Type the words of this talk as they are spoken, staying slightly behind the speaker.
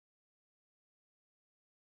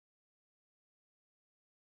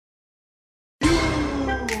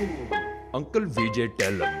Uncle Vijay,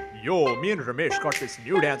 tell him. Yo, me and Ramesh got this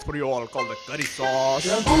new dance for you all called the curry sauce.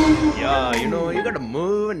 Yeah, you gotta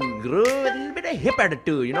move and groove with a little bit of hip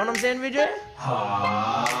attitude. You know what I'm saying, Vijay?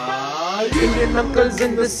 Indian uncles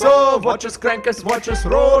in the stove. Watch us crank us, watch us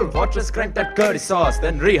roll. Watch us crank that curry sauce,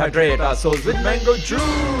 then rehydrate our souls with mango juice.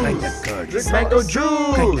 Crank that curry with mango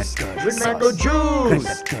juice. With mango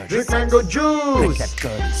juice. With mango juice. That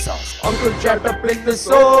curry sauce. Uncle chat up in the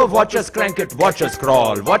stove. Watch us crank it, watch us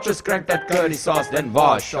crawl. Watch us crank that curry sauce, then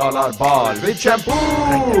wash all our ball with shampoo.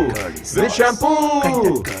 With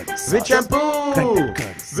shampoo. With shampoo.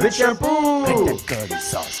 With shampoo.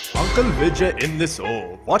 Uncle Vijay in this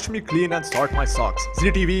O. Watch me clean and sort my socks.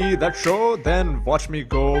 ZTV that show, then watch me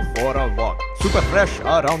go for a walk. Super fresh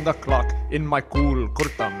around the clock in my cool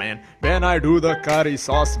kurta, man. When I do the curry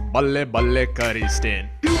sauce, balle balle curry stain.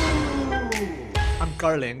 I'm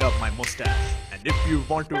curling up my mustache. And if you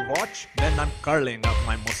want to watch, then I'm curling up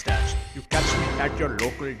my mustache. You catch me at your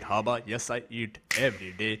local dhaba. Yes, I eat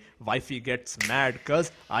every day. Wifey gets mad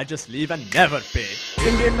cause I just leave and never pay.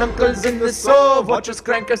 Indian uncles in the stove. Watch us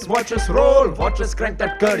crank us, watch us roll. Watch us crank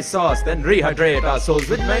that curry sauce, then rehydrate our souls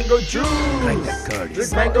with mango juice. Crank that curry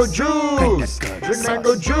with mango juice. With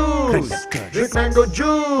mango juice. With mango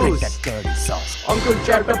juice. That curry sauce. Uncle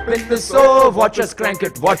chat up in the stove. Watch us crank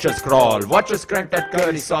it, watch us crawl. Watch us crank that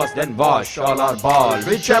curry sauce, then wash all our ball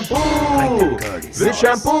with shampoo. With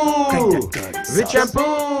shampoo. With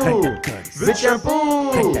shampoo. With shampoo.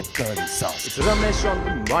 It's Ramesh on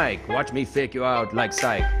the mic. Watch me fake you out like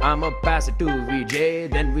psych. I'ma pass it to VJ,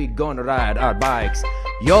 then we gonna ride our bikes.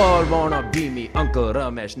 Y'all wanna be me, Uncle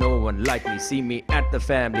Ramesh. No one like me. See me at the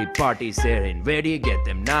family party saying, where do you get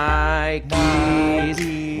them Nikes?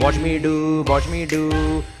 Watch me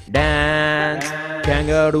do, dance,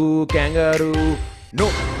 kangaroo, kangaroo. No,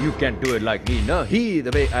 you can't do it like me. No, the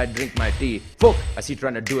way I drink my tea. Folk, I see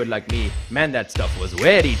trying to do it like me. Man, that stuff was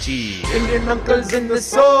very cheap. Indian uncles in the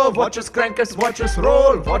stove. Watch us crank us, watch us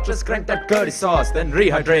roll. Watch us crank that curry sauce, then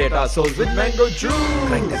rehydrate our souls with mango juice.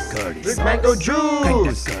 Crank that curry with mango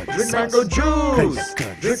juice. With mango juice.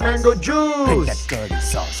 With mango juice. That curry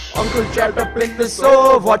sauce. Uncle chat up in the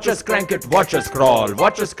stove. Watch us crank it, watch us crawl.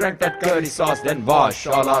 Watch us crank that curry sauce, then wash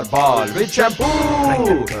all our ball with shampoo.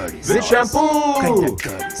 With shampoo.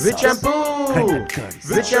 With shampoo.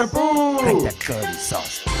 With shampoo. Crank that curry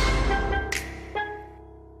sauce.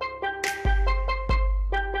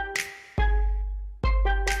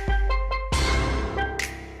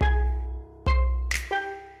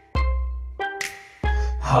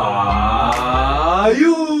 Ha.